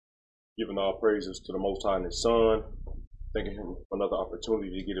Giving all praises to the Most High and His Son, thanking Him for another opportunity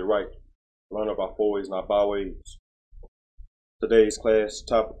to get it right. Learn of our four ways, not byways. Today's class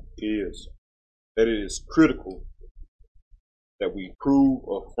topic is that it is critical that we prove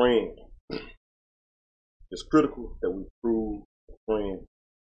a friend. It's critical that we prove a friend.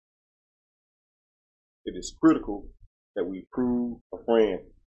 It is critical that we prove a friend.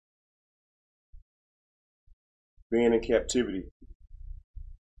 Being in captivity,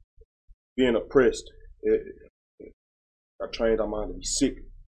 being oppressed, I trained our mind to be sick.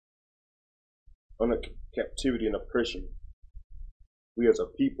 Under captivity and oppression, we as a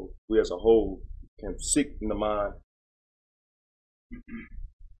people, we as a whole, can sick in the mind.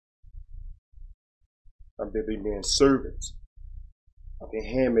 I've been being servants. I've been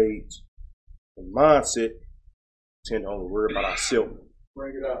handmaids. And mindset tend to only worry about ourselves.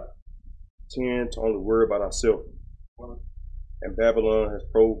 Bring it up. Tend to only worry about ourselves. And Babylon has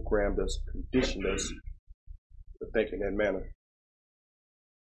programmed us, conditioned us to think in that manner.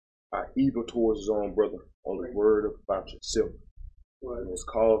 Our evil towards his own brother, only word about yourself. Right. And it's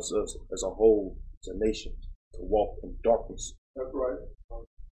caused us as a whole, as a nation, to walk in darkness. That's right.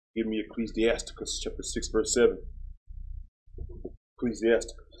 Give me Ecclesiasticus chapter 6 verse 7.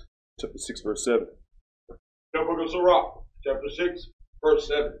 Ecclesiasticus chapter 6 verse 7. The book of Sirach, chapter 6, verse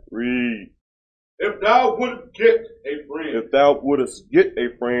 7. Read. If thou wouldst get a friend, If thou wouldst get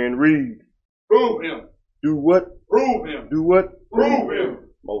a friend, read. prove him. Do what? Prove him. Do what? Prove him.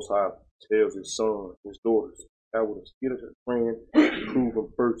 Most High tells his son, his daughters, thou wouldst get a friend, prove him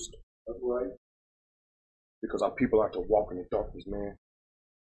first. That's right. Because our people like to walk in the darkness, man.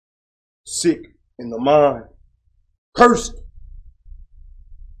 Sick in the mind. Cursed.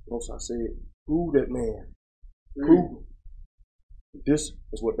 Most High said, prove that man. Prove him. This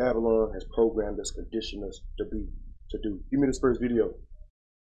is what Babylon has programmed us, conditioned us to do. Give me this first video.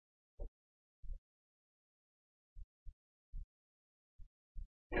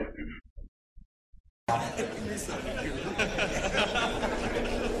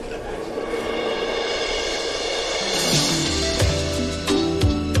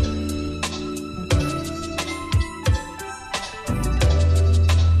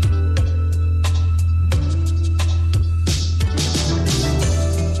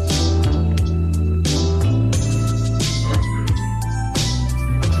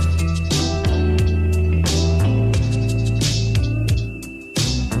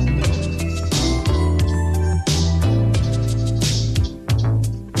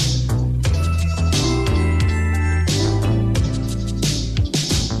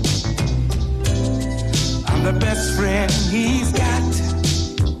 The best friend he's got.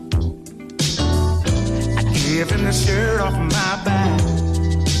 I give him the shirt off my back.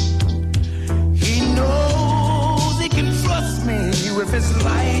 He knows he can trust me with his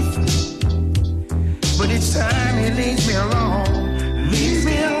life, but each time he leaves me alone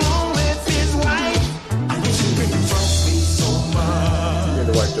with his wife. I wish he didn't trust me so much. End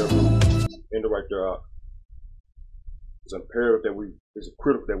it right there, bro. End it right there. It's imperative that it's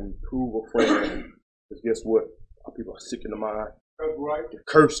critical that we prove a friend. Because guess what? Our people are sick in the mind. That's right. They're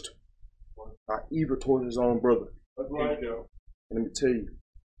cursed. Are evil towards his own brother. That's right. And let me tell you.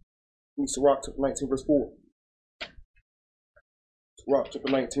 Read Sirach chapter 19 verse 4. Sirach chapter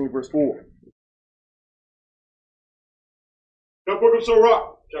 19 verse 4. The book of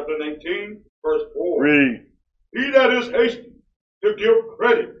Sirach, chapter 19, verse 4. Read. He that is hasty to give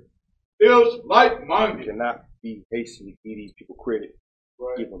credit is like-minded. Cannot be hasty to give these people credit.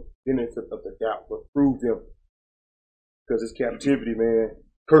 Right. Give them benefit of the doubt, but prove them. Because it's captivity, man.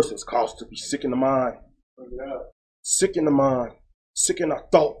 Curses cause to be sick in the mind. Yeah. Sick in the mind. Sick in our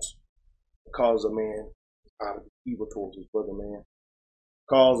thoughts. Cause a man out of evil towards his brother, man.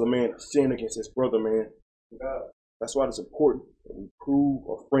 Cause a man to sin against his brother, man. Yeah. That's why it's important that we prove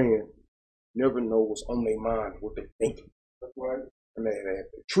a friend never know what's on their mind, what they think. That's right. And they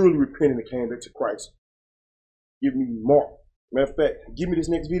truly repented and came back to Christ. Give me Mark. Matter of fact, give me this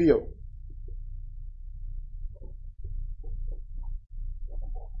next video.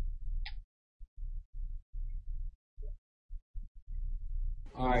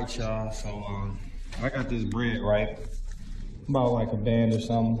 Alright, y'all, so I got this bread, right? About like a band or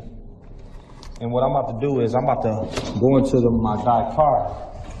something. And what I'm about to do is I'm about to go into my guy's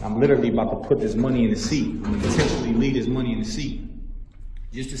car. I'm literally about to put this money in the seat. I'm gonna potentially leave this money in the seat.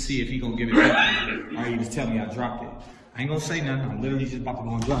 Just to see if he gonna give it back. Or he just tell me I dropped it. I ain't gonna say nothing. I'm literally just about to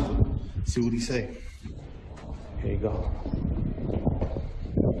go and drop it. See what he say. Here you go.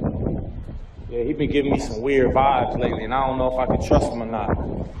 Yeah, he been giving me some weird vibes lately, and I don't know if I can trust him or not.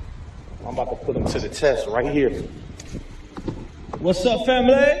 I'm about to put him to the test right here. What's up,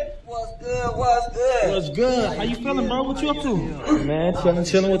 family? What's good? What's good? What's good? How you feeling, bro? What you up to? Man,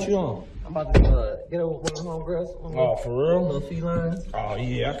 chilling. What you on? I'm about to get over one of the homegirls. Oh, for real? Little felines. Oh,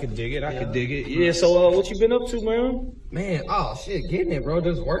 yeah, I could dig it. Yeah, so what you been up to, man? Man, oh shit, getting it, bro.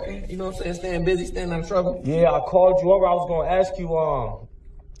 Just working. You know what I'm saying? Staying busy, staying out of trouble. Yeah, I called you over. I was gonna ask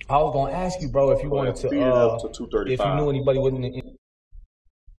you, bro, if you wanted to, Speed it up to if 235. you knew anybody wouldn't.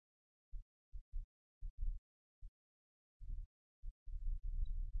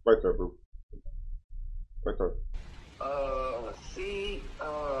 Right there, bro. Right there. Let's see.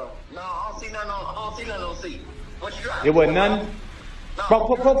 No, I don't see nothing on C. What you got? It wasn't nothing? No.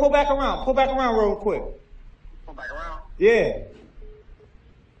 Bro, pull back around. Pull back around real quick. Come back around. Yeah.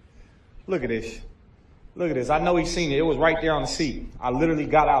 Look at this. I know he's seen it. It was right there on the seat. I literally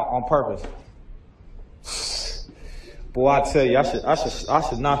got out on purpose. Boy, I tell you, I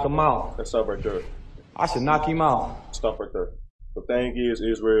should knock him out. Let's stop right there. I should knock him out. Stop right there. The thing is,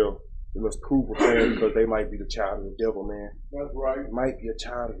 Israel, they must prove a thing because they might be the child of the devil, man. That's right. They might be a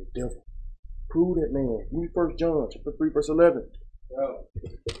child of the devil. Prove that, man. Give me 1 John chapter 3, verse 11. Yeah.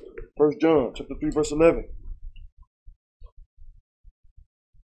 1 John chapter 3, verse 11.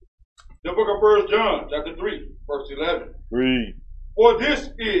 The book of 1 John, chapter 3, verse 11. Read. For this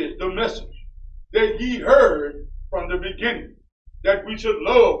is the message that ye heard from the beginning, that we should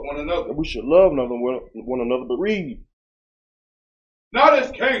love one another. We should love one another, but read. Not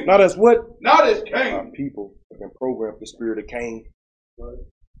as Cain. Not as what? Not as Our Cain. people have been programmed with the spirit of Cain. Right.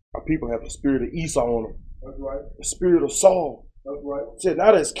 Our people have the spirit of Esau on them. That's right. The spirit of Saul. That's right. Said,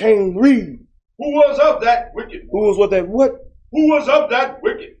 not as Cain. Read. Who was of that wicked Who one? was what that what? Who was of that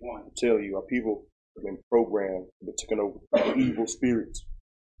wicked one? I tell you, our people have been programmed, been taken over by evil spirits.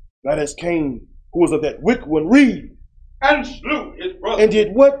 Not as Cain, who was of that wicked one. Read. And slew his brother. And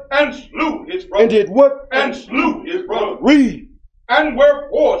did what? And slew his brother. And did what? And slew his brother. Read. And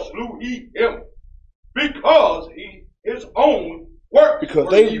wherefore slew he him? Because his own works Because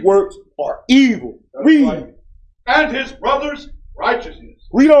were they evil, works are evil. That's Read. right. And his brother's righteousness.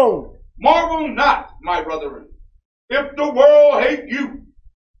 Read on. Marvel not, my brethren, if the world hate you.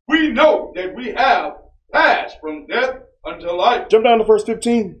 We know that we have passed from death unto life. Jump down to verse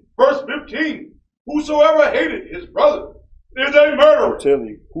 15. Verse 15. Whosoever hated his brother is a murderer. I'm telling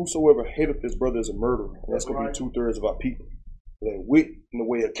you, whosoever hateth his brother is a murderer. And that's going to be 2/3 of our people. That wit in the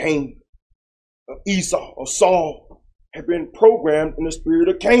way of Cain, of Esau, of Saul, have been programmed in the spirit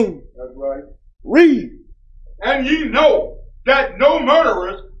of Cain. That's right. Read. And ye know that no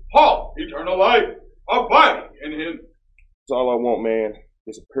murderers have eternal life abiding in him. That's all I want, man.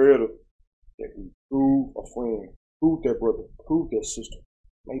 It's imperative that we prove a friend, prove their brother, prove their sister.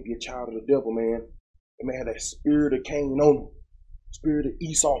 Maybe a child of the devil, man. They may have that spirit of Cain on them, spirit of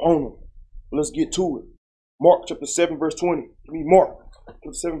Esau on them. But let's get to it. Mark chapter 7, verse 20. Give me Mark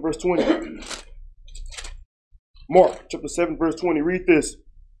chapter 7, verse 20. Mark chapter 7, verse 20. Read this.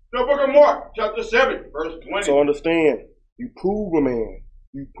 The book of Mark, chapter 7, verse 20. So understand, you prove a man,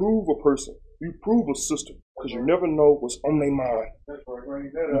 you prove a person, you prove a sister, because you never know what's on their mind. That's right.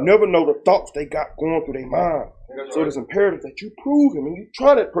 Bring that You up. never know the thoughts they got going through their mind. That's So right. it's imperative that you prove him and you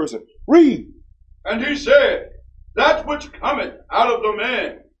try that person. Read. And he said, that which cometh out of the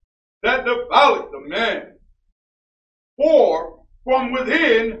man, that defileth the man. For from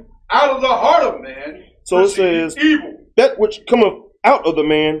within, out of the heart of man, So it proceeds says, evil. that which cometh out of the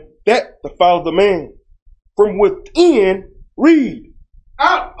man, that defileth the man. From within, read.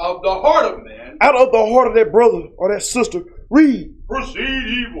 Out of the heart of man, Out of the heart of that brother or that sister, read. proceed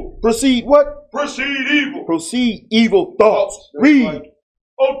evil. Proceed what? Proceed evil. Proceed evil thoughts. Read.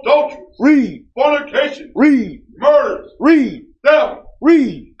 Adultery, Read. fornication, Read. murders, Read. theft,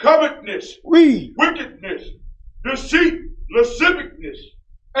 Read. covetousness, Read. wickedness, deceit, lasciviousness,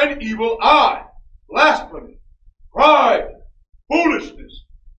 an evil eye, blasphemy, pride, foolishness,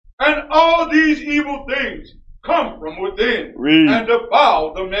 and all these evil things come from within Read. and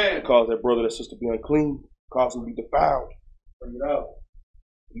defile the man. Cause that brother, that sister be unclean. Cause them to be defiled. Bring it out.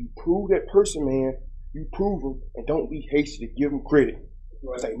 You prove that person, man. You prove them, and don't be hasty to give them credit.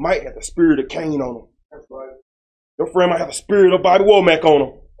 Because they might have the spirit of Cain on them. That's right. Your friend might have the spirit of Bobby Womack on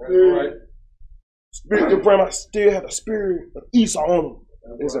them. That's right. Your friend might still have the spirit of Esau on them.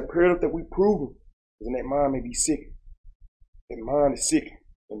 It's imperative that we prove them. Because that mind may be sick. That mind is sick.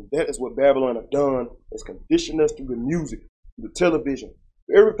 And that is what Babylon have done. It's conditioned us through the music, through the television.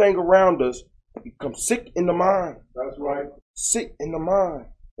 Everything around us become sick in the mind. That's right. Sick in the mind.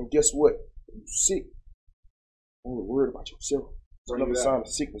 And guess what? When you're sick, you're only worried about yourself. It's another sign of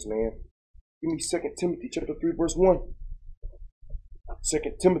sickness, man. Give me 2 Timothy chapter 3, verse 1. 2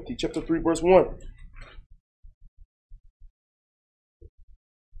 Timothy chapter 3, verse 1.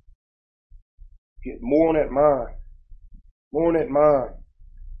 Get more on that mind. More on that mind.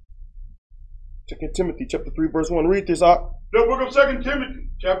 2 Timothy chapter 3, verse 1. Read this out. The book of 2 Timothy,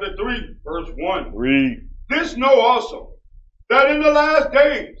 chapter 3, verse 1. Read. This know also, that in the last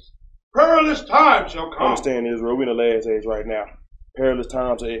days perilous times shall come. Understand, Israel, we're in the last age right now. Perilous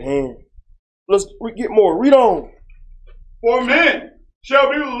times are at hand. Let's get more. Read on. For men shall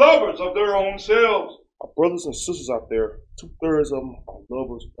be lovers of their own selves. Our brothers and sisters out there, 2/3 of them are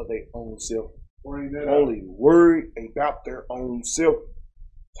lovers of their own self. Only worried about their own self.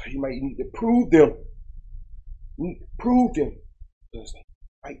 So you might need to prove them. You need to prove them. Because they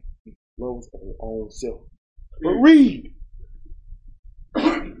might be lovers of their own self. But read.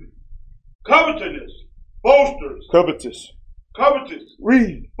 Covetousness, boasters, Covetous.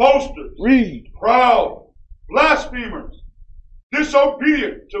 Read. boasters, Read. proud, blasphemers,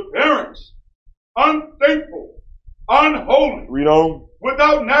 disobedient to parents, unthankful, unholy, Read on.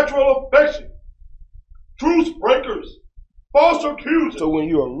 without natural affection, truce breakers, false accusers. So when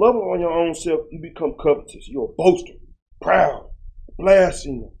you're a lover on your own self, you become covetous. You're a boaster, proud,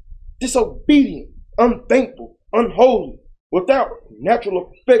 blasphemer, disobedient, unthankful, unholy, without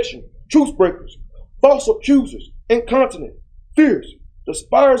natural affection, truce breakers, false accusers, incontinent, fierce,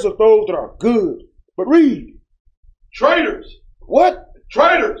 despisers of those that are good. But read. Traitors, What?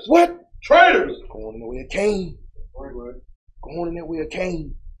 traitors, What? traitors. Going in the way of Cain. Going in that way of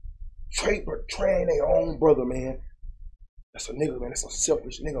Cain. Betraying their own brother, man. That's a nigga, man. That's a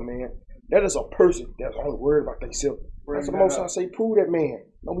selfish nigga, man. That is a person that's only worried about themselves. That's the most I say, prove that man.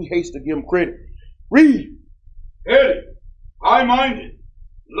 Nobody hates to give him credit. Read. Heady, high-minded,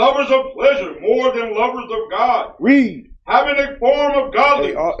 lovers of pleasure more than lovers of God, Read. having a form of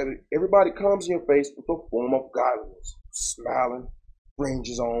godliness. Everybody comes in your face with a form of godliness. Smiling,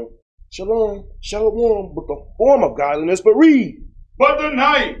 fringes on. Shalom, with the form of godliness. But read. But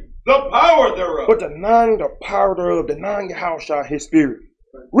denying the power thereof. But denying the power thereof, denying Yahushua his spirit.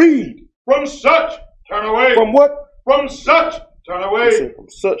 Read. From such turn away. From what? From such turn away. He said, from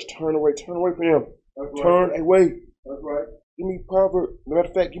such turn away. Turn away from him. That's Turn right. away. That's right. Give me Proverbs. Matter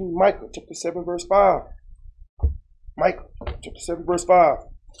of fact, give me Micah chapter 7, verse 5. Micah chapter 7, verse 5.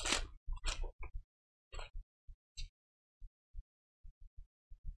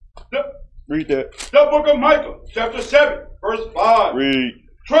 Read that. The book of Micah, chapter 7, verse 5. Read.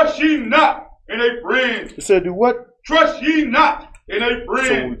 Trust ye not in a friend. It said, do what? Trust ye not in a So when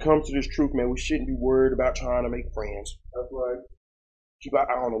friend. we come to this truth, man, we shouldn't be worried about trying to make friends. That's right. Keep our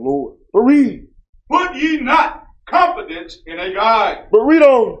eye on the Lord. But read. Put ye not confidence in a guide. But read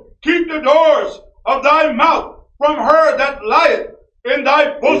on. Keep the doors of thy mouth from her that lieth in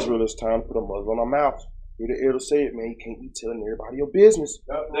thy bosom. Israel, it's time to put a muzzle on our mouth. You're the elder say it, man. You can't be telling everybody your business.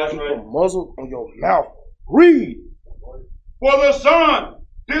 That's Keep right. a muzzle on your mouth. Read. For the son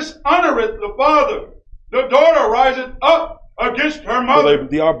dishonoreth the father. The daughter riseth up against her So mother.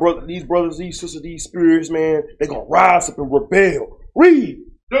 these brothers, these sisters, these spirits, man, they're going to rise up and rebel. Read.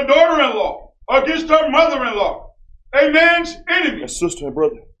 The daughter-in-law against her mother-in-law. A man's enemy And sister and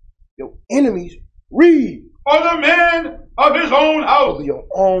brother, your enemies, read. or the man of his own house. Of your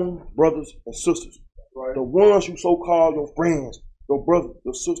own brothers and sisters. Right. The ones you so-called your friends, your brother,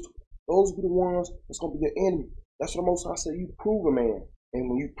 your sister. Those be the ones that's going to be your enemy. That's what the Most High said. You prove a man. And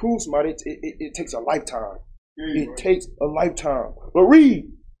when you prove somebody, it takes a lifetime. It takes a lifetime. But read.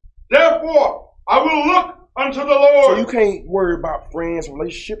 Therefore, I will look unto the So Lord. you can't worry about friends,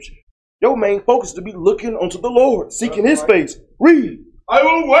 relationships. Your main focus is to be looking unto the Lord, seeking his face. Read. I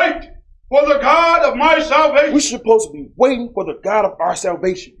will wait for the God of my salvation. We're supposed to be waiting for the God of our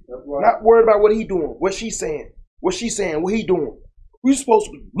salvation. Not worried about what he doing, what she's saying, what he doing. We're supposed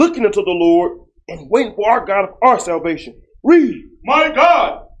to be looking unto the Lord and waiting for our God of our salvation. Read. My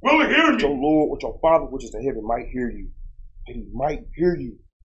God will hear Your me. Lord, what your Father which is in heaven might hear you. And he might hear you.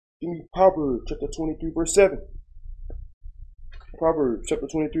 Give me Proverbs chapter 23, verse 7. Proverbs chapter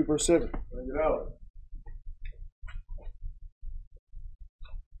 23, verse 7.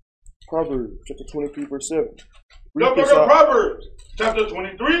 Proverbs chapter 23, verse 7. The Read book this of out. Proverbs, chapter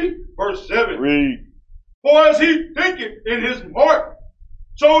 23, verse 7. Read. For as he thinketh in his heart,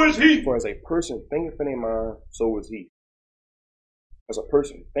 so is he. For as a person thinketh in his mind, so is he. As a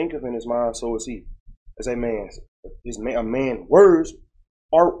person thinketh in his mind, so is he. As a man's words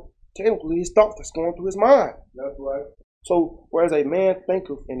are technically his thoughts that's going through his mind. That's right. So, whereas a man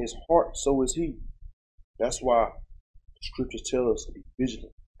thinketh in his heart, so is he. That's why the scriptures tell us to be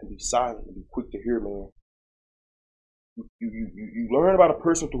vigilant and be silent and be quick to hear, man. You learn about a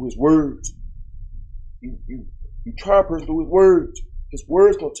person through his words. You try a person through his words. His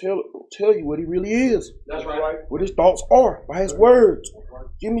words gonna tell you what he really is. That's right. What his thoughts are by his words.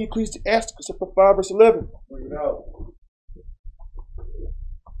 Give me Ecclesiastes chapter 5 verse 11.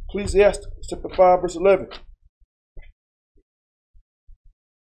 Ecclesiastes chapter 5 verse 11.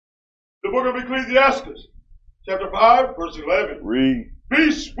 The book of Ecclesiastes, chapter 5, verse 11. Read.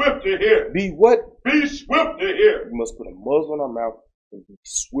 Be swift to hear. Be what? Be swift to hear. We must put a muzzle in our mouth and be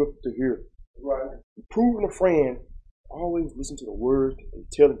swift to hear. Right. Proving a friend, always listen to the words that they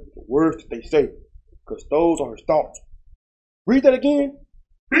tell you, the words that they say, because those are his thoughts. Read that again.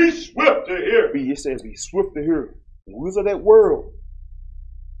 Be swift to hear. It says be swift to hear. The words of that world,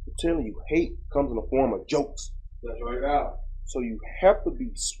 I'm telling you, hate comes in the form of jokes. That's right now. So you have to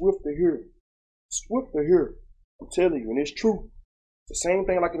be swift to hear. Swift to hear. I'm telling you, and it's true. It's the same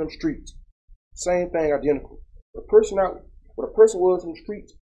thing like in them streets. Same thing, identical. What a person was in the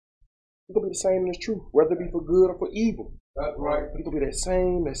streets, it's gonna be the same in this truth, whether it be for good or for evil. That's right. It's gonna be it's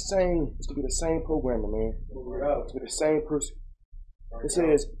gonna be the same programming, man. It's gonna be the same person. It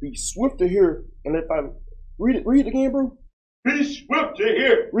says, be swift to hear and let thy read it again, bro. Be swift to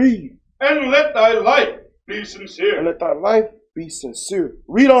hear. Read. And let thy life be sincere. And let thy life be sincere.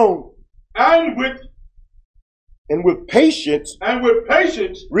 Read on. And with patience.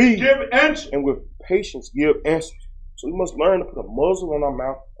 Read. Give answer. And with patience give answers. So we must learn to put a muzzle on our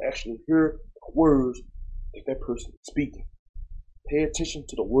mouth and actually hear the words that person is speaking. Pay attention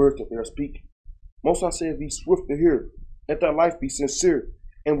to the words that they're speaking. Most I say, be swift to hear. Let thy life be sincere.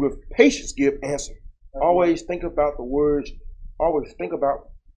 And with patience give answer. Always think about the words. Always think about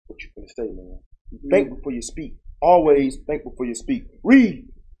what you're going to say, man. Think before you speak. Always think before you speak. Read.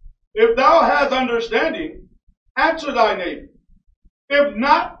 If thou hast understanding, answer thy neighbor. If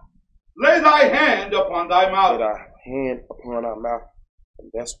not, lay thy hand upon thy mouth. Lay thy hand upon our mouth.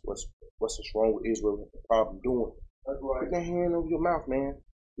 And that's what's wrong with Israel. What the problem doing. That's right. Put that hand over your mouth, man.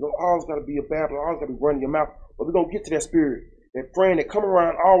 You don't always got to be a babbler. Always got to be running your mouth. But we're going to get to that spirit. That friend that come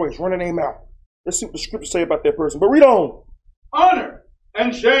around always running their mouth. Let's see what the scriptures say about that person. But read on. Honor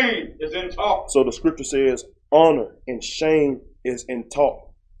and shame is in talk. So the scripture says honor and shame is in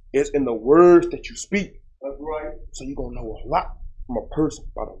talk. It's in the words that you speak. That's right. So you're going to know a lot from a person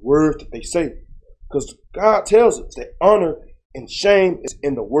by the words that they say. Because God tells us that honor and shame is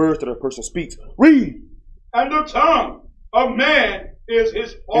in the words that a person speaks. Read. And the tongue of man is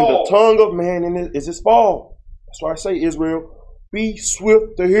his fall. And the tongue of man is his fall. That's why I say, Israel, be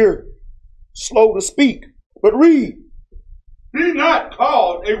swift to hear, slow to speak, but read. Be not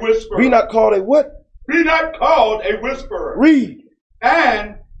called a whisperer. Be not called a what? Be not called a whisperer. Read.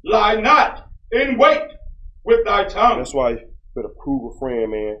 And lie not in wait with thy tongue. That's why you better prove a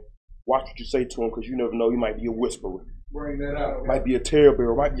friend, man. Watch what you say to him, because you never know, he might be a whisperer. Bring that out. Might be a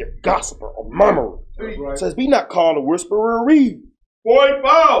talebearer, might be a gossiper, a murmurer. Right. It says, be not called a whisperer. Read. For a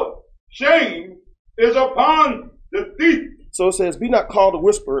foul shame is upon the thief. So it says, be not called a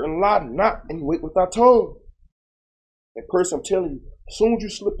whisperer, and lie not in wait with thy tongue. That person, I'm telling you, as soon as you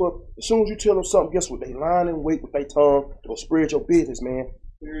slip up, as soon as you tell them something, guess what? They lying in wait with their tongue to spread your business, man.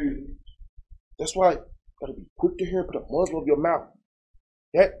 That's why you gotta be quick to hear, put a muzzle over your mouth.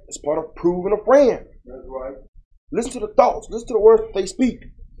 That is part of proving a friend. That's right. Listen to the thoughts, listen to the words that they speak.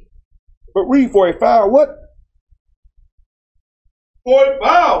 But read, for a foul what? For a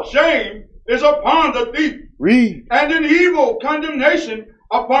foul shame is upon the thief. Read. And an evil condemnation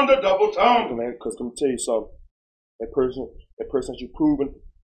upon the double tongue. Because let me tell you something. That person that you're proving,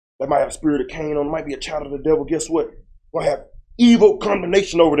 that might have a spirit of Cain on, might be a child of the devil. Guess what? Gonna have evil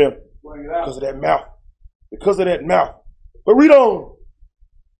condemnation over them because of that mouth. Because of that mouth. But read on.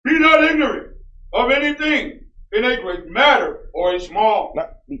 Be not ignorant of anything in a great matter or a small.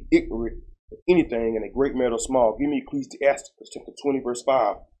 Not be ignorant of anything in a great matter or small. Give me Ecclesiastes chapter 20 verse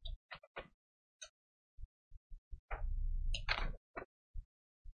 5.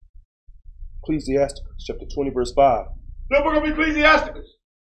 Ecclesiastes chapter 20 verse 5. The book of Ecclesiastes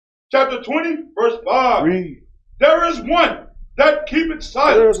chapter 20 verse 5. Read. There is one that keepeth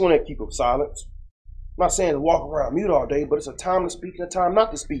silence. There is one that keepeth silence. I'm not saying to walk around mute all day, but it's a time to speak and a time not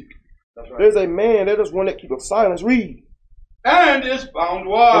to speak. That's right. There's a man, there is one that keepeth silence. Read. And is found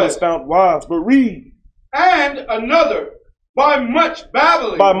wise. And is found wise. But read. And another by much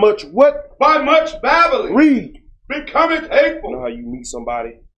babbling. By much what? By much babbling. Read. Becometh hateful. You know how you meet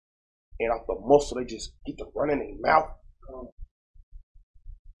somebody and off the muscle they just get to running in their mouth?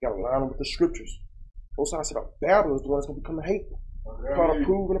 You gotta line them with the scriptures. Most times I said a babbler is the one that's gonna become hateful. It's part of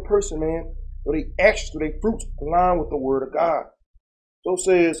proving a person, man. Or they actions, or they fruits align with the word of God. So it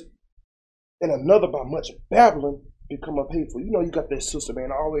says, and another by much babbling become a hateful. You know you got that sister,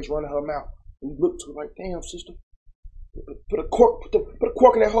 man, always running her mouth. And you look to her like, damn, sister, Put a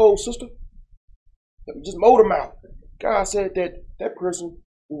cork in that hole, sister. Just mold them out. God said that person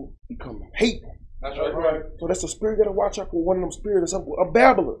will become hateful. That's right. So that's a spirit you gotta watch out for. One of them spirits, a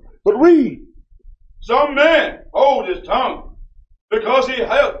babbler. But read. Some man hold his tongue because he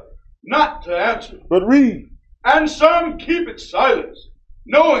hath not to answer. But read. And some keep it silent,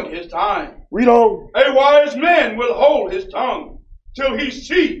 knowing his time. Read on. A wise man will hold his tongue till he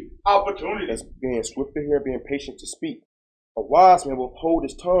see opportunity. That's being swift to hear, being patient to speak. A wise man will hold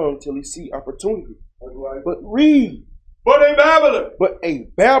his tongue till he see opportunity. Right. But read. But a babbler. But a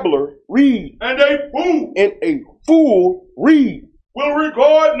babbler, read. And a fool. And a fool, read. Will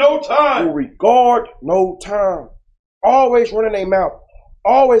regard no time. Will regard no time. Always running their mouth.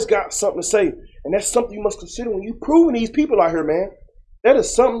 Always got something to say. And that's something you must consider when you proving these people out here, man. That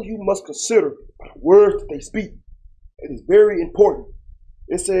is something you must consider by the words that they speak. It is very important.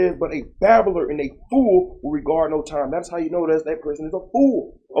 It says, but a babbler and a fool will regard no time. That's how you know that person is a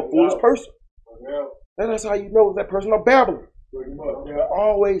fool, a foolish person. That's how you know that person a babbler. They're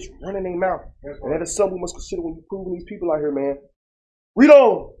always running their mouth. And that is something we must consider when you're proving these people out here, man. Read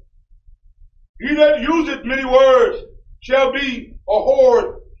on. He that useth many words shall be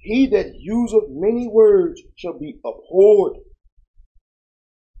abhorred. He that useth many words shall be abhorred.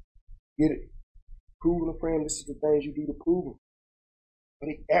 Get it? Proving a friend, this is the things you do to prove them. By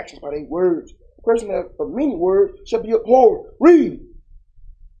their actions, by their words. The person that has many words shall be abhorred. Read.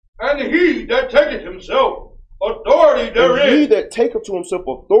 And he that taketh himself authority therein. And he that taketh to himself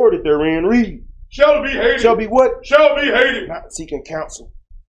authority therein, read. Shall be hated. Shall be what? Shall be hated. Not seeking counsel.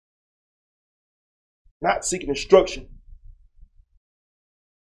 Not seeking instruction.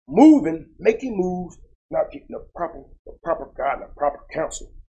 Moving, making moves, not getting the proper guide, the proper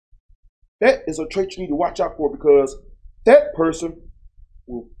counsel. That is a trait you need to watch out for, because that person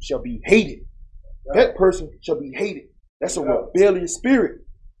shall be hated. That person shall be hated. That's a rebellious spirit.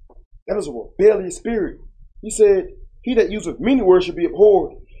 That is a rebellious spirit. He said, he that useth many words shall be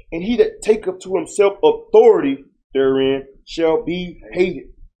abhorred, and he that taketh to himself authority therein shall be hated.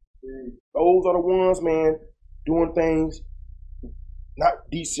 Those are the ones, man, doing things not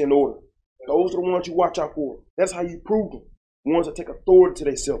decent in order. Those are the ones you watch out for. That's how you prove them. Ones that take authority to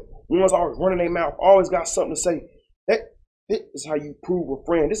themselves. Ones always running their mouth, always got something to say. That is how you prove a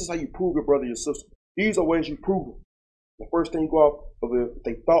friend. This is how you prove your brother, your sister. These are ways you prove them. The first thing you go off of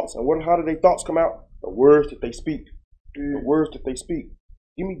their thoughts. And how do their thoughts come out? The words that they speak. The words that they speak.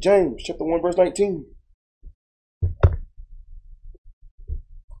 Give me James chapter 1 verse 19.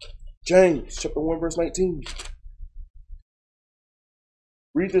 James chapter 1 verse 19.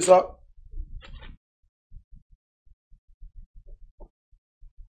 Read this up.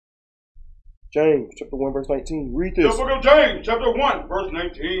 James chapter 1 verse 19. Read this. The book of James chapter 1 verse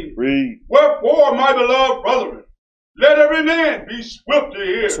 19. Read. Wherefore, my beloved brethren, let every man be swift to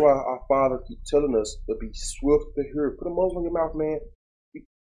hear. That's why our Father keeps telling us to be swift to hear. Put a muzzle in your mouth, man. Be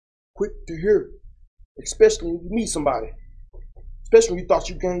quick to hear. Especially when you meet somebody. Especially when you thought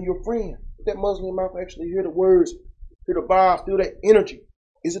you gained your friend. Put that muzzle in your mouth and actually hear the words. Hear the vibes. Feel that energy.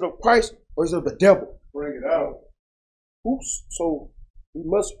 Is it of Christ or is it of the devil? Bring it out. Oops. So we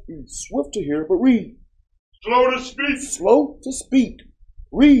must be swift to hear, but read. Slow to speak. Slow to speak.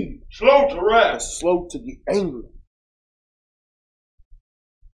 Read. Slow to And wrath. slow to get angry.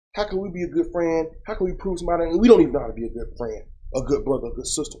 How can we be a good friend? How can we prove somebody? And we don't even know how to be a good friend, a good brother, a good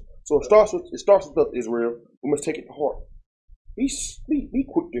sister. So it starts with us, Israel. We must take it to heart. Be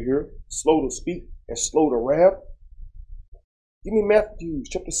quick to hear, slow to speak, and slow to wrath. Give me Matthew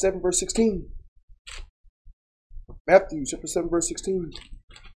chapter 7 verse 16. Matthew chapter 7 verse 16.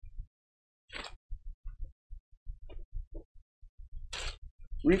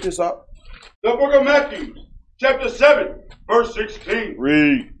 Read this up. The book of Matthew chapter 7 verse 16.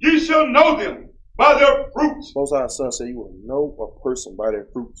 Read. Ye shall know them by their fruits. Most High Son said you will know a person by their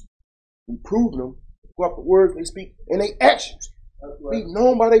fruits. We prove them, go up the words they speak, and their actions. Be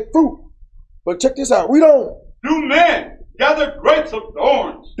known by their fruit. But check this out. Read on. Do men gather grapes of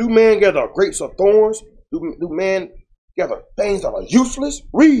thorns? Do man gather grapes of thorns? Do man gather things that are useless?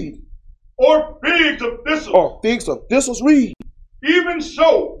 Read. Or figs of thistles? Or figs of thistles? Read. Even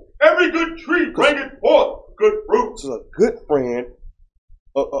so, every good tree bringeth forth good fruits. This is a good friend,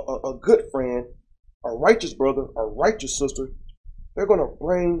 a good friend, a righteous brother, a righteous sister. They're going to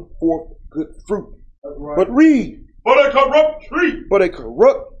bring forth good fruit. Right. But read. But a corrupt tree But a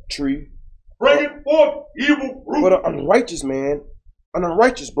corrupt tree, bringeth forth evil fruit. but an unrighteous man, an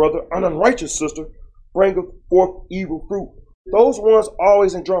unrighteous brother, an unrighteous sister, bringeth forth evil fruit. Those ones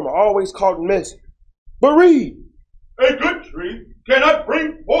always in drama, always caught in mess. But read. A good tree cannot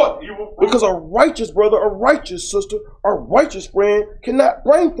bring forth evil fruit. Because a righteous brother, a righteous sister, a righteous friend cannot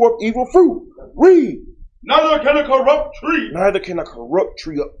bring forth evil fruit. Read. Neither can a corrupt tree. Neither can a corrupt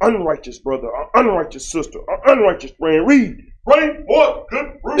tree, an unrighteous brother, an unrighteous sister, an unrighteous friend. Read. Bring forth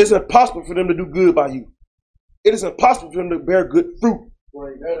good fruit. It's impossible for them to do good by you. It is impossible for them to bear good fruit.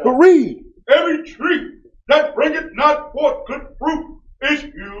 But read. Every tree that bringeth not forth good fruit is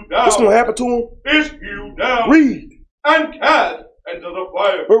hewed down. What's going to happen to them? Is hewed down. Read. And cast into the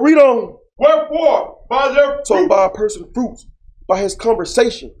fire. But read on. Wherefore, by their fruit. So by a person's fruits, by his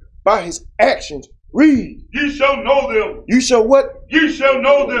conversation, by his actions, read. Ye shall know them. You shall what? Ye shall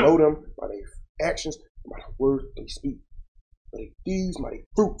know them. Know them by their actions, by the words they speak, by their deeds, by their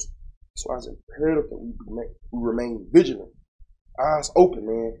fruits. That's why it's imperative that we remain vigilant. Eyes open,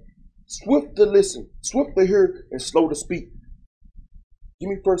 man. Swift to listen, swift to hear, and slow to speak. Give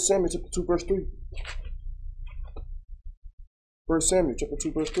me 1 Samuel chapter 2, verse 3. 1 Samuel chapter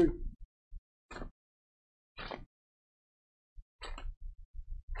 2, verse 3.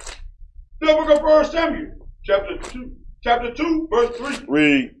 The book of 1 Samuel, chapter 2, verse 3.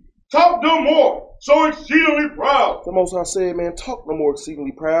 Read. Talk no more, so exceedingly proud. The Most High said, man, talk no more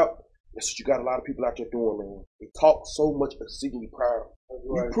exceedingly proud. That's what you got a lot of people out there doing, man. They talk so much exceedingly proud.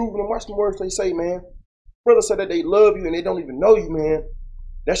 You proving them. Watch the words they say, man. Brother said that they love you and they don't even know you, man.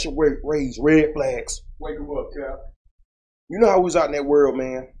 That should raise red flags. Wake them up, Cap. You know how we was out in that world,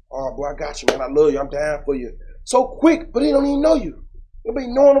 man. Oh, boy, I got you, man. I love you. I'm down for you. So quick, but they don't even know you. They've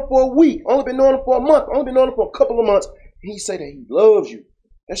been knowing him for a week. Only been knowing him for a month. Only been knowing him for a couple of months. And he say that he loves you.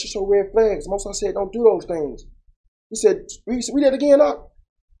 That should show red flags. Most I said, don't do those things. He said, read that again, Doc.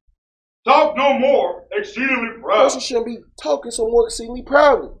 Talk no more, exceedingly A proud. person shouldn't be talking so more exceedingly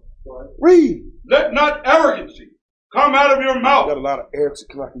proudly. Read. Let not arrogancy come out of your You mouth. got a lot of arrogance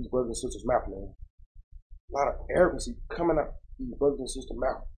coming out these brothers and sisters' mouth, man. A lot of arrogance coming out these brothers and sisters'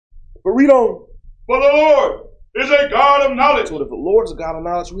 mouth. But read on. For the Lord is a God of knowledge. So if the Lord is a God of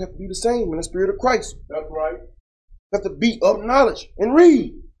knowledge, we have to be the same in the spirit of Christ. That's right. We have to be of knowledge and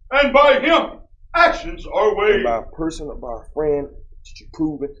read. And by him, actions are And weighed. by a person or by a friend that you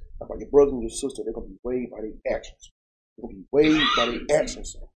prove it, and by your brother and your sister, they're going to be weighed by their actions. They're going to be weighed by their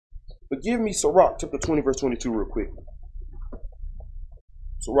actions. But give me Sirach chapter 20, verse 22 real quick.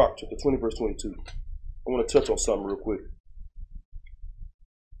 Sirach chapter 20, verse 22. I want to touch on something real quick.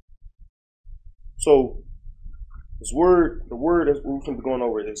 So, this word, the word that we're going to be going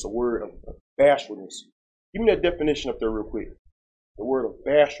over, is a word of bashfulness. Give me that definition up there real quick. The word of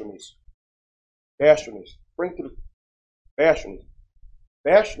bashfulness. Bashfulness. Bring to the bashfulness.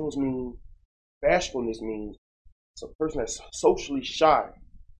 Bashfulness means it's a person that's socially shy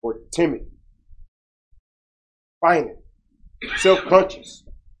or timid, defiant, self-conscious.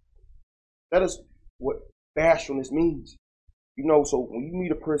 That is what bashfulness means. You know, so when you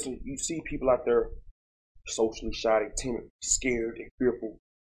meet a person, you see people out there socially shy, they timid, scared, they fearful.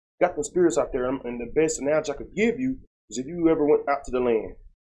 Got the spirits out there, and the best analogy I could give you is if you ever went out to the land,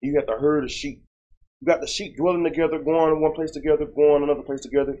 you had to herd of sheep. You got the sheep dwelling together, going one place together, going another place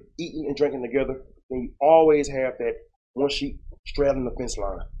together, eating and drinking together. And you always have that one sheep straddling the fence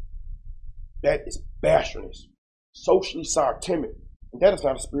line. That is bashfulness. Socially shy, timid. And that is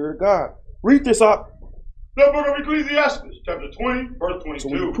not the spirit of God. Read this up. The book of Ecclesiastes, chapter 20, verse 22. So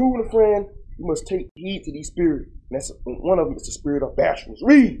when you prove a friend, you must take heed to these spirits. And that's one of them is the spirit of bashfulness.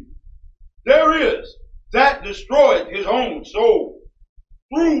 Read. There is that destroyed his own soul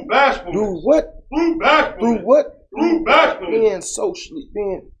through bashfulness. Do what? Through bashfulness. Through what? Through bashfulness. Being socially,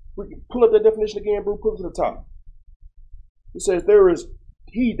 pull up that definition again, bro. Pull it to the top. It says there is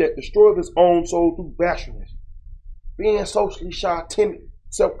he that destroyeth his own soul through bashfulness. Being socially shy, timid,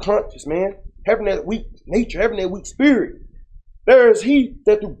 self-conscious, man. Having that weak nature, having that weak spirit. There is he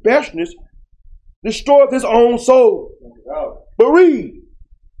that through bashfulness destroyeth his own soul. But read.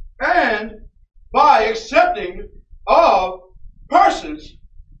 And by accepting of persons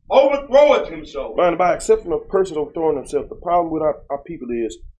overthroweth himself. Man, by accepting a person overthrowing themselves, the problem with our people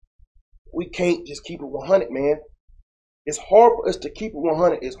is we can't just keep it 100, man. It's hard for us to keep it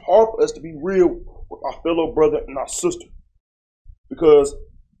 100. It's hard for us to be real with our fellow brother and our sister. Because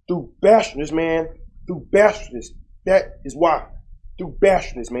through bashfulness, man, that is why. Through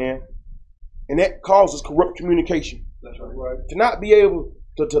bashfulness, man. And that causes corrupt communication. That's right. To not be able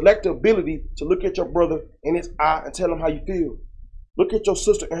to lack the ability to look at your brother in his eye and tell him how you feel. Look at your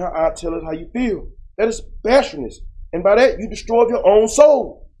sister in her eye and tell her how you feel. That is bashfulness. And by that, you destroy your own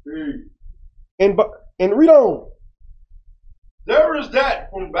soul. And read on. There is that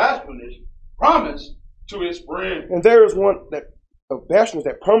from bashfulness promise to his friend. And there is one that of bashfulness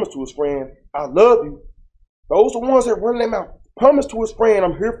that promised to his friend, I love you, Those are the ones that run their mouth. Promise to his friend,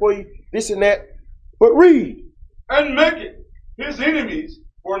 I'm here for you, this and that. But read. And make it his enemies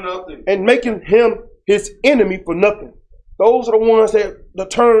for nothing. And making him his enemy for nothing. Those are the ones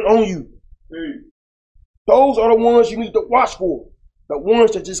that turn on you. Those are the ones you need to watch for. The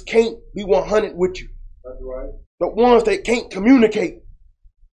ones that just can't be 100 with you. That's right. The ones that can't communicate.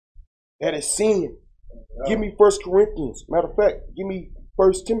 That is sin. Yeah. Give me 1 Corinthians. Matter of fact, give me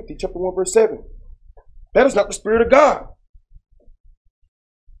 1 Timothy chapter 1 verse 7. That is not the Spirit of God.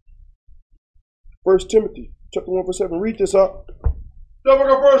 1 Timothy chapter 1 verse 7. Read this up. The book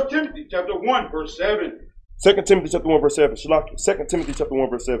of 1 Timothy chapter 1 verse 7. 2 Timothy chapter 1 verse 7. Shalaki. 2 Timothy chapter 1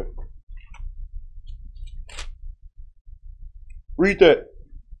 verse 7. Read that.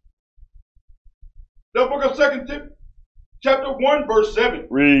 The book of 2 Timothy chapter 1 verse 7.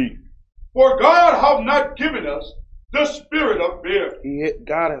 Read. For God hath not given us the spirit of fear.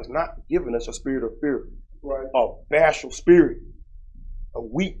 God has not given us a spirit of fear. Right. A bashful spirit. A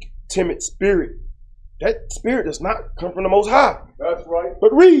weak, timid spirit. That spirit does not come from the Most High. That's right.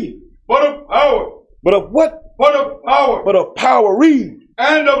 But read. But of power. But of what? But of power. But of power. Read.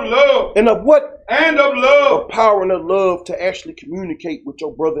 And of love. And of what? And of love. Of power and of love to actually communicate with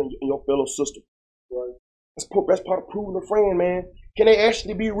your brother and your fellow sister. Right. That's part of proving a friend, man. Can they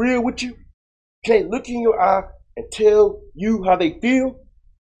actually be real with you? Can they look in your eye and tell you how they feel?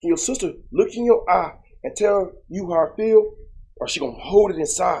 Can your sister look in your eye and tell you how I feel? Or is she going to hold it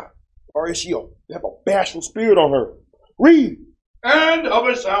inside? Or is she have a bashful spirit on her? Read. And of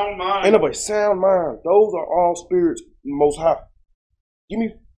a sound mind. And of a sound mind. Those are all spirits Most High. Give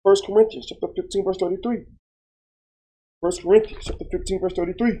me 1 Corinthians chapter 15 verse 33. 1 Corinthians chapter 15 verse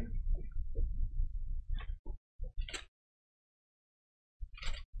 33.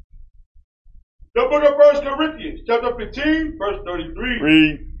 The book of 1 Corinthians chapter 15 verse 33.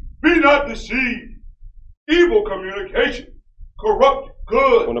 Read. Be not deceived. Evil communication corrupt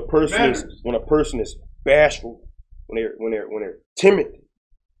good When a person is bashful, when they're timid,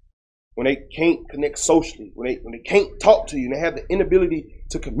 when they can't connect socially, when they can't talk to you, and they have the inability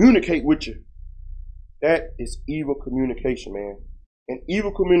to communicate with you, that is evil communication, man. And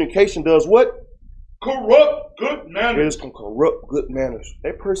evil communication does what? Corrupt good manners. It can corrupt good manners.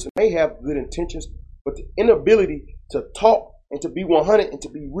 That person may have good intentions, but the inability to talk and to be 100 and to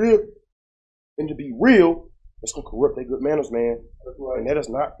be real, it's going to corrupt their good manners, man. Right. And that is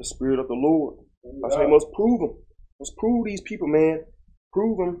not the Spirit of the Lord. That's why we must prove them. Let's prove these people, man.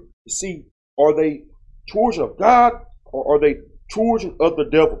 Prove them to see, are they children of God or are they children of the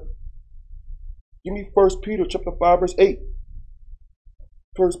devil? Give me 1 Peter chapter 5 verse 8.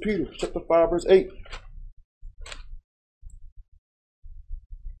 1 Peter chapter 5 verse 8.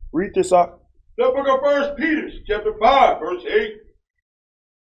 Read this out. The book of 1 Peter chapter 5 verse 8.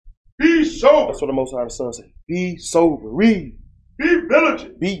 Be sober. That's what the Most High Son said. Be sober. Read. Be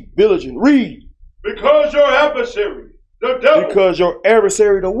vigilant. Be vigilant. Read. Because your adversary, the devil. Because your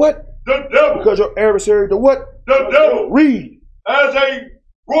adversary, the what? The devil. Because your adversary, the what? The devil. Read. As a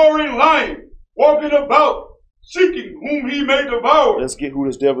roaring lion, walking about, seeking whom he may devour. Let's get who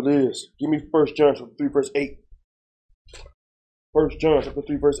this devil is. Give me 1 John chapter 3 verse 8. 1 John chapter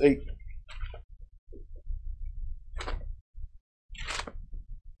 3 verse 8.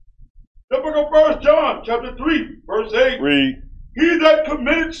 The book of 1 John chapter 3 verse 8. Read. He that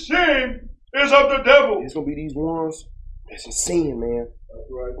committed sin is of the devil. It's going to be these ones that's in sin, man. That's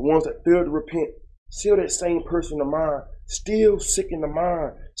right. The ones that fail to repent. Still that same person in the mind. Still sick in the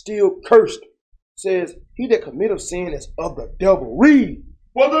mind. Still cursed. Says, he that committeth sin is of the devil. Read.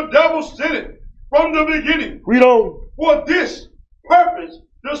 For the devil sinned from the beginning. Read on. For this purpose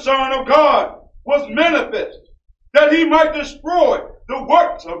the Son of God was manifest, that he might destroy the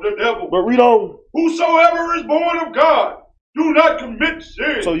works of the devil. But read on. Whosoever is born of God, do not commit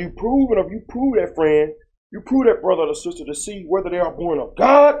sin. So you prove that friend, you prove that brother or sister to see whether they are born of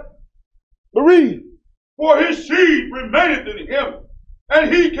God. But read. For his seed remaineth in him,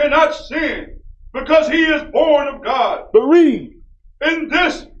 and he cannot sin, because he is born of God. But read. In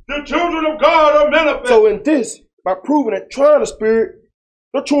this, the children of God are manifest. So in this, by proving that trying the Spirit,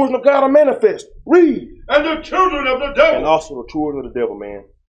 the children of God are manifest. Read. And the children of the devil. And also the children of the devil, man.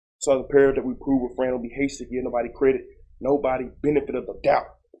 So the prayer that we prove a friend, don't be hasty to give nobody credit, nobody benefit of the doubt,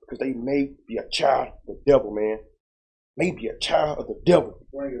 because they may be a child of the devil, man. May be a child of the devil.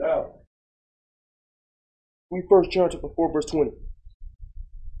 Bring it out. Read 1 John chapter 4 verse 20.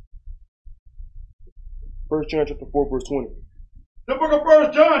 1 John chapter 4 verse 20. The book of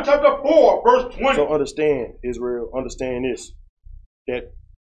 1 John chapter 4 verse 20. So understand, Israel, understand this, that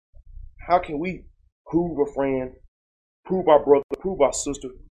how can we prove a friend, prove our brother, prove our sister,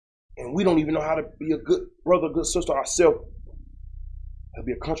 and we don't even know how to be a good brother, good sister ourselves. That'd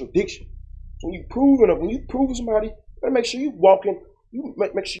be a contradiction. So when you prove somebody, you better make sure you walking. You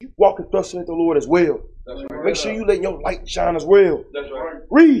make sure you walking thus with the Lord as well. That's right. Make sure you letting your light shine as well. That's right.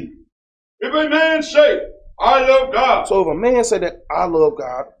 Read. If a man say, I love God, So if a man say that I love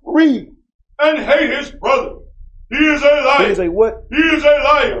God, read. and hate his brother, he is a liar. He say what? He is a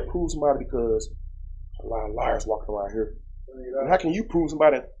liar. Prove somebody because a lot of liars walking around here. And how can you prove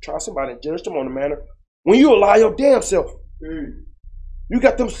somebody, try somebody and judge them on the manner when you lie your damn self? You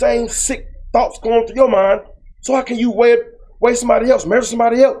got them same sick thoughts going through your mind. So how can you weigh somebody else, measure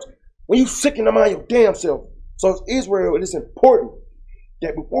somebody else when you sick in the mind your damn self? So as Israel, it is important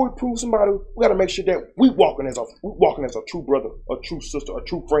that before we prove somebody, we got to make sure that we walking as a true brother, a true sister, a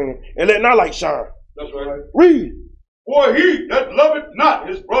true friend, and letting our light shine. That's right. Read. For he that loveth not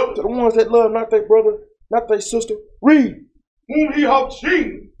his brother, To the ones that love not their brother, not their sister, read. whom he hath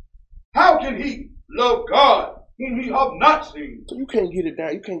seen, how can he love God, whom he hath not seen? So you can't get it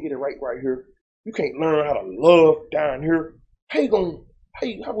down. You can't get it right here. You can't learn how to love down here.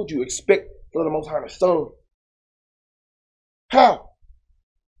 How would you expect to love the Most High the Son? How?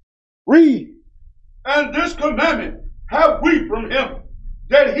 Read. And this commandment have we from him,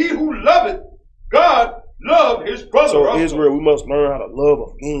 that he who loveth God love his brother So also. Israel, we must learn how to love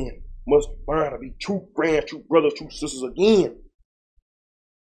again. We must learn how to be true friends, true brothers, true sisters again.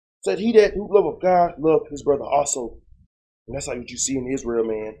 Said he that who love of God love his brother also. And that's what you see in Israel,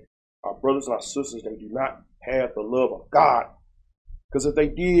 man. Our brothers and our sisters, they do not have the love of God. Because if they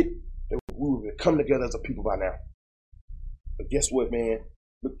did, we would have come together as a people by now. But guess what, man?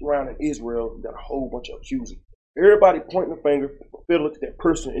 Look around in Israel, you got a whole bunch of accusers. Everybody pointing the finger, fail look at that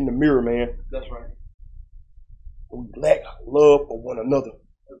person in the mirror, man. That's right. We lack love for one another.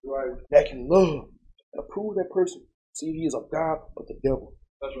 That's right. Lacking love. And prove that person. See if he is of God or the devil.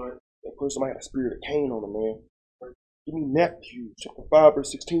 That's right. That person might have a spirit of Cain on him, man. Give me Matthew chapter 5,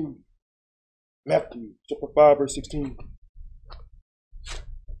 verse 16. Matthew chapter 5, verse 16.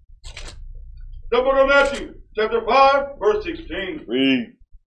 The book of Matthew, chapter 5, verse 16. Read.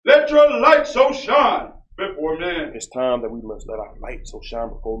 Let your light so shine before men, It's time that we must let our light so shine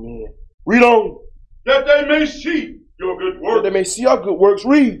before men. Read on. that they may see your good That works, they may see our good works.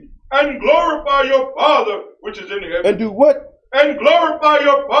 Read. and glorify your Father which is in heaven. And do what? And glorify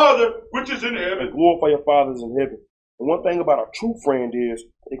your Father which is in heaven. And glorify your fathers in heaven. And one thing about a true friend is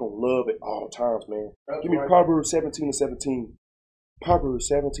they're going to love at all times, man. That's Give me right. Proverbs 17 and 17. Proverbs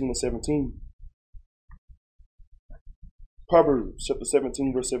 17 and 17. Proverbs chapter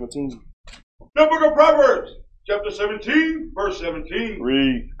 17, verse 17. The book of Proverbs, chapter 17, verse 17.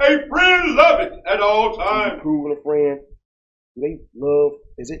 Read. A friend loveth at all times. Proving a friend. Do they love?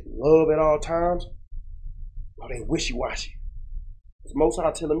 Is it love at all times? Or they wishy-washy? It's Most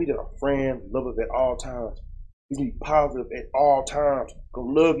High telling me that a friend loveth at all times. He's going to be positive at all times.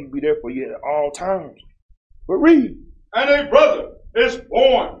 Gonna love you, be there for you at all times. But read. And a brother is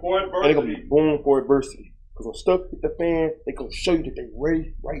born for And they're going to adversity. be born for adversity. Because when stuff hit the fan, they're going to show you that they're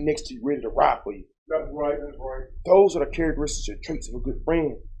ready, right next to you, ready to ride for you. That's right, that's right. Those are the characteristics and traits of a good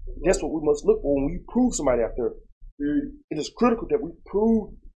friend. That's what we must look for when we prove somebody out there. It is critical that we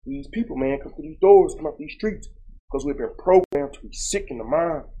prove these people, man, come through these doors, come out these streets, because we've been programmed to be sick in the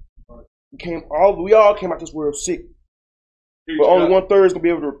mind. We all came out this world sick, but only 1/3 is gonna be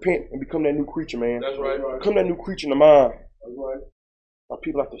able to repent and become that new creature, man. That's right. Become that new creature in the mind. That's right. Our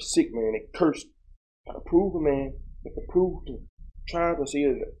people out there sick, man. They cursed. Gotta prove it, man. They can prove to try to see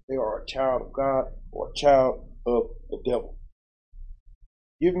that they are a child of God or a child of the devil.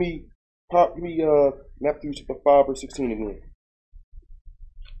 Give me Matthew chapter 5, verse 16 again.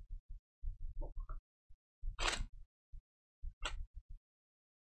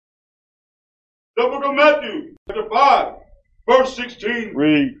 The book of Matthew, chapter 5, verse 16.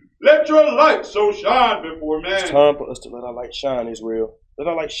 Read. Let your light so shine before men. It's time for us to let our light shine, Israel. Let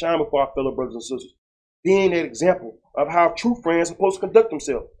our light shine before our fellow brothers and sisters. Being that example of how true friends are supposed to conduct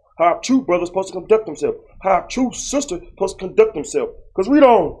themselves. How a true brother is supposed to conduct themselves. How a true sister is supposed to conduct themselves. Because read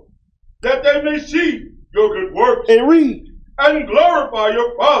on. That they may see your good works, And read. and glorify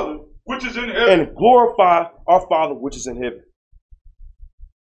your Father which is in heaven. And glorify our Father which is in heaven.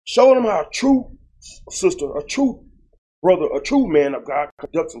 Show them how a true sister, a true brother, a true man of God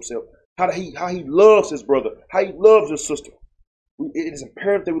conducts himself. How he loves his brother. How he loves his sister. It is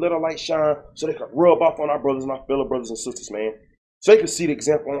imperative that we let our light shine so they can rub off on our brothers and our fellow brothers and sisters, man. So they can see the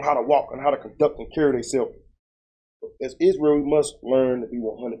example on how to walk and how to conduct and carry themselves. As Israel, we must learn to be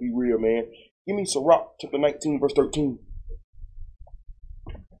 100, be real, man. Give me Sirach, chapter 19, verse 13.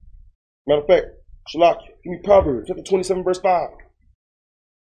 Matter of fact, Shalak, give me Proverbs, chapter 27, verse 5.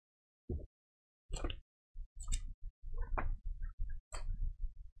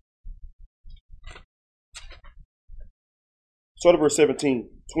 Start at verse 17.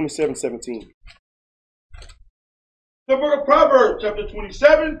 27:17. The book of Proverbs, chapter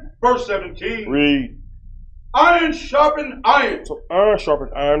 27, verse 17. Read. Iron sharpened iron. So iron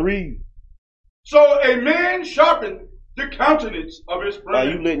sharpened iron. Read. So a man sharpened the countenance of his By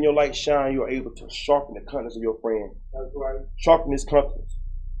friend. you letting your light shine, you are able to sharpen the countenance of your friend. That's right. Sharpen his countenance.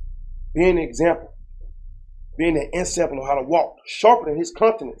 Being an example. Being an example of how to walk. Sharpening his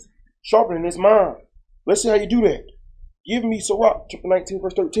countenance. Sharpening his mind. Let's see how you do that. Give me Sirach, chapter 19,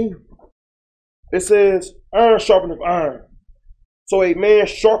 verse 13. It says, iron sharpeneth iron. So a man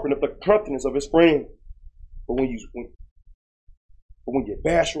sharpeneth the countenance of his friend. But when you're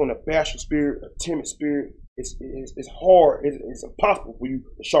bashful in a bashful spirit, a timid spirit, it's hard. It's impossible for you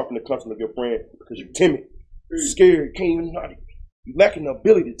to sharpen the countenance of your friend because you're timid, you're scared, you can't even know. You're lacking the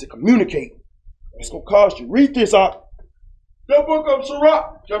ability to communicate. It's gonna cost you. Read this out. The book of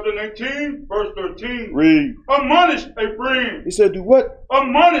Sirach, chapter 19, verse 13. Read. Admonish a friend. He said, do what?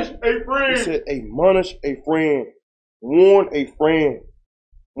 Admonish a friend. He said, admonish a friend. Warn a friend.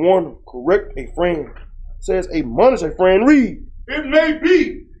 Warn, correct a friend. It says, admonish a friend. Read. It may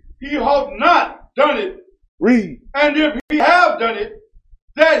be he hath not done it. Read. And if he have done it,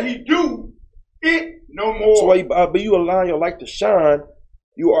 that he do it no more. So by you allowing your light to shine,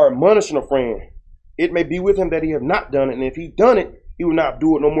 you are admonishing a friend. It may be with him that he have not done it, and if he done it, he will not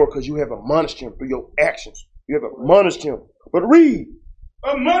do it no more because you have admonished him through your actions. You have admonished him. But read.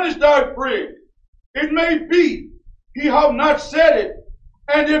 Admonish thy friend. It may be he have not said it,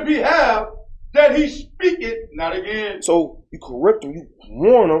 and if he have, that he speak it not again. So you correct him, you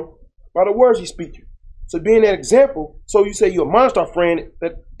warn him by the words he speaking. So being that example, so you say you admonish our friend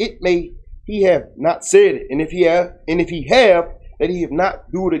that it may he have not said it, and if he have, that he have not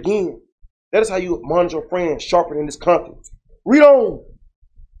do it again. That is how you admonish your friend, sharpening his countenance. Read on.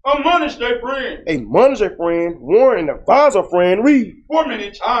 Admonish thy friend. Admonish a friend, warn and advise a friend. Read. For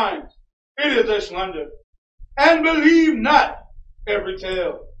many times it is a slander, and believe not every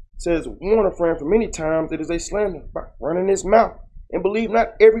tale. It says, warn a friend for many times it is a slander by running his mouth, and believe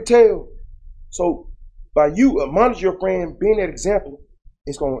not every tale. So by you admonish your friend, being that example,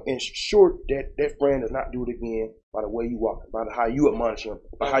 it's going to ensure that that friend does not do it again by the way you walk, by how you admonish him,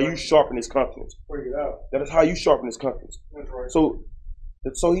 by how you sharpen his countenance. Bring it out. That is how you sharpen his countenance. That's right.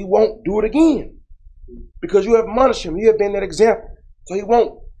 So he won't do it again because you have admonished him. You have been that example. So he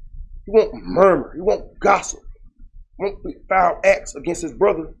won't murmur. He won't gossip. He won't do foul acts against his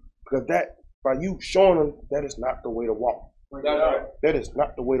brother because that by you showing him that is not the way to walk. Bring it out. That is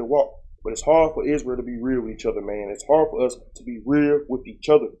not the way to walk. But it's hard for Israel to be real with each other, man. It's hard for us to be real with each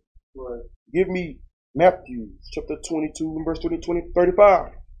other. Right. Give me Matthew chapter 22 and verse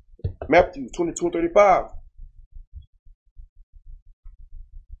 35. Matthew 22 and 35.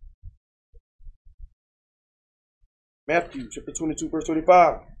 Matthew chapter 22 verse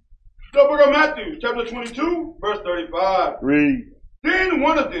 35. The book of Matthew, chapter 22, verse 35. Read. Then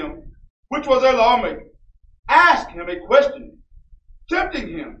one of them, which was a lawmaker, asked him a question, tempting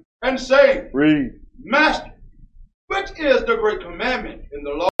him, and saying, Read. Master, which is the great commandment in the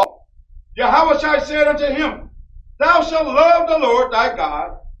law? Yahweh said unto him, Thou shalt love the Lord thy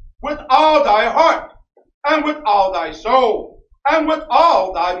God with all thy heart, and with all thy soul, and with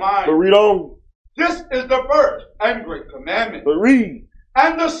all thy mind. But read on. This is the first and great commandment. But read.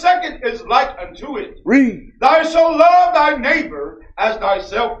 And the second is like unto it. Read. Thou shalt love thy neighbor as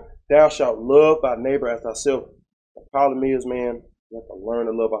thyself. Thou shalt love thy neighbor as thyself. The problem is, man, we have to learn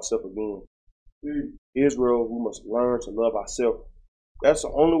to love ourselves again. Israel, we must learn to love ourselves. That's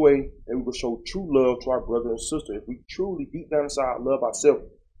the only way that we will show true love to our brother and sister. If we truly deep down inside love ourselves.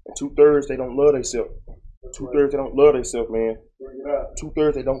 And 2/3 they don't love themselves. 2/3 they don't love themselves, man.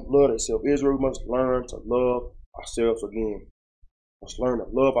 2/3 they don't love themselves. Israel, we must learn to love ourselves again. We must learn to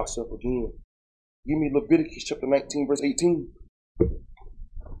love ourselves again. Give me Leviticus chapter 19 verse 18.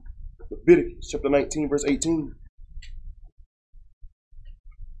 Leviticus chapter 19 verse 18.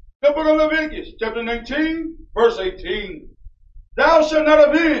 The book of Leviticus, chapter 19, verse 18. Thou shalt not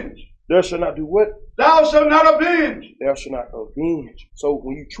avenge. Thou shalt not do what? Thou shalt not avenge. Thou shalt not avenge. So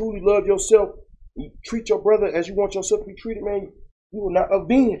when you truly love yourself, you treat your brother as you want yourself to be treated, man, you will not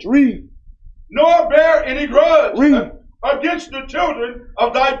avenge. Read. Nor bear any grudge Read. against the children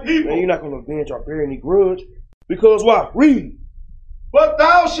of thy people. Man, you're not going to avenge or bear any grudge. Because why? Read. But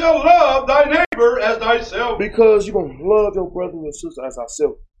thou shalt love thy neighbor as thyself. Because you're going to love your brother and sister as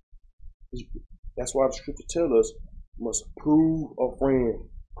ourselves. That's why the scripture tells us you must prove a friend.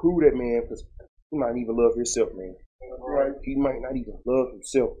 Prove that man, because he might even love himself, man. Right. He might not even love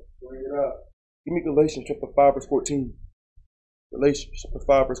himself. Give me Galatians chapter 5 verse 14. Galatians chapter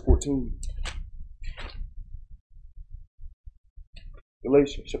 5 verse 14.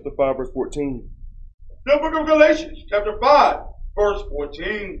 Galatians chapter 5, verse 14. The book of Galatians, chapter 5, verse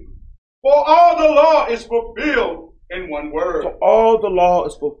 14. For all the law is fulfilled in one word. For all the law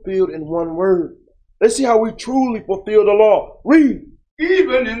is fulfilled in one word. Let's see how we truly fulfill the law. Read.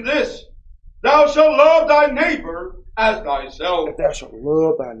 Even in this, thou shalt love thy neighbor as thyself. That thou shalt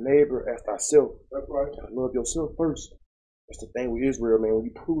love thy neighbor as thyself. That's right. You gotta love yourself first. That's the thing with Israel, man. When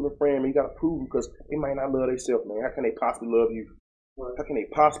you prove a friend, man, you gotta prove them because they might not love themselves, man. How can they possibly love you? How can they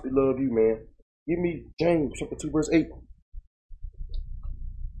possibly love you, man? Give me James chapter 2, verse 8.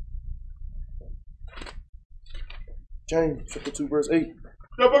 James chapter 2, verse 8.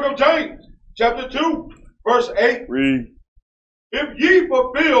 The book of James, chapter 2, verse 8. Read. If ye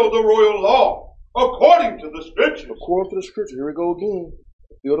fulfill the royal law according to the scriptures, According to the scripture, here we go again.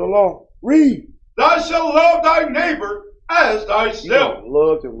 Fulfill the law. Read. thou shalt love thy neighbor as You thyself. gotta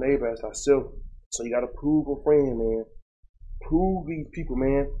love your neighbor as thyself. So you gotta prove a friend, man. Prove these people,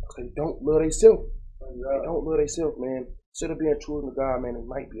 man, because they don't love themselves. They don't love themselves, man. Instead of being true to God, man, it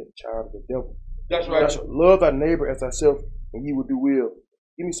might be a child of the devil. That's Thou right. shalt love thy neighbor as thyself, and you will do well.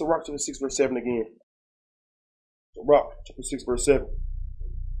 Give me Sirach chapter 6, verse 7 again. Sirach chapter 6, verse 7.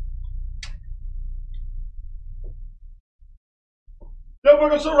 The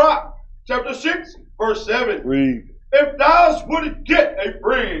book of Sirach, chapter 6, verse 7. Read. If thou wouldst get a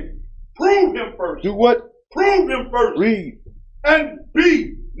friend, prove him first. Do what? Prove him first. Read. And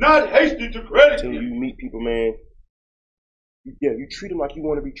be not hasty to credit Until him. you meet people, man. You treat them like you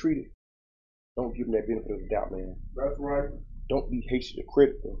want to be treated. Don't give them that benefit of the doubt, man. That's right. Don't be hasty to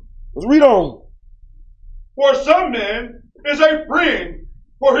credit them. Let's read on. For some man is a friend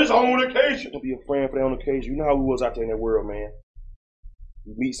for his own occasion. Don't be a friend for their own occasion. You know how we was out there in that world, man.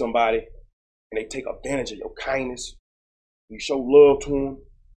 You meet somebody and they take advantage of your kindness. You show love to them.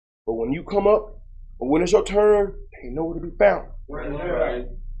 But when you come up, or when it's your turn, they ain't nowhere to be found. Right.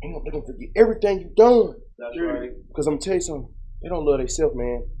 They're going to forget everything you've done. That's right. Because I'm going to tell you something. They don't love themselves,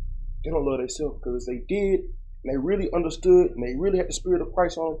 man. They don't love themselves. Because if they did, and they really understood, and they really had the spirit of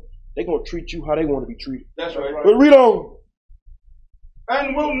Christ on them, they're going to treat you how they want to be treated. That's right. But read on.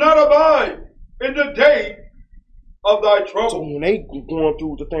 And will not abide in the day of thy So trouble. when they going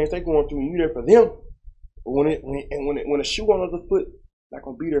through the things they going through, and you there for them. But when a shoe on the other foot, not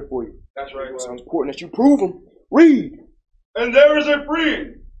going to be there for you. That's right. So it's important that you prove them. Read. And there is a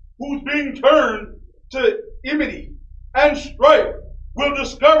friend who's being turned to enmity and strife will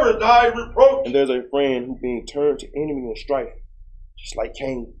discover thy reproach. And there's a friend who being turned to enemy and strife, just like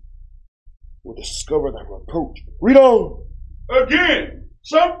Cain, will discover thy reproach. Read on. Again,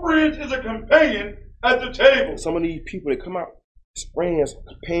 some friend is a companion at the table And some of these people that come out as friends,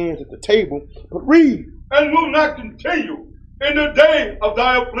 companions at the table, but read. and will not continue in the day of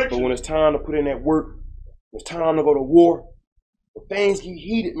thy But affliction. when it's time to put in that work, it's time to go to war, when things get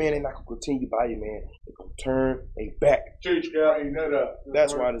heated, man, they're not going to continue by you, man. They're going to turn their back. Teach God, ain't that up.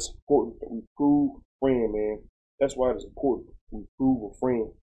 That's why it's important that we prove a friend, man. That's why it's important that we prove a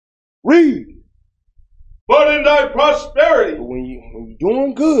friend. Read. But in thy prosperity, But when you're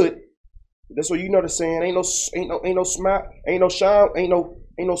doing good, that's what you know the saying. Ain't no smile, ain't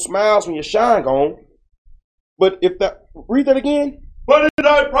no smiles when your shine gone. But if that, read that again. but in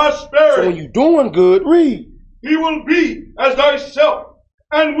thy So when prosperity, you doing good, read. he will be as thyself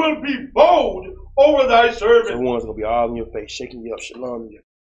and will be bold over thy servant. Someone's gonna be all in your face, shaking you up, shalom you,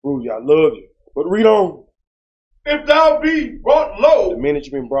 bro, I love you. But read on. If thou be brought The low, minute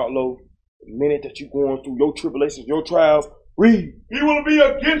you've been brought low, the minute that you're going through your tribulations, your trials, read. he will be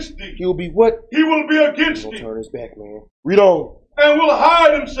against thee. He'll be what? He will be He's against gonna thee turn his back, man. Read on. and will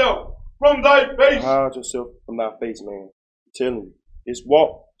hide himself from thy face. Hide yourself from thy face, man. I'm telling you, this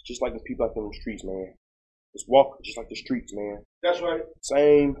walk is just like the people out there in the streets, man. This walk is just like the streets, man. That's right.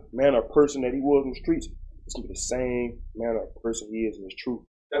 Same manner of person that he was in the streets, it's gonna be the same manner of person he is in his truth.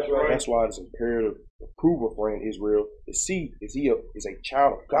 That's right. That's why it's imperative to prove a friend Israel to see is he a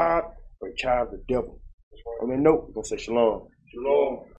child of God or a child of the devil. On that note, we're gonna say shalom. Shalom.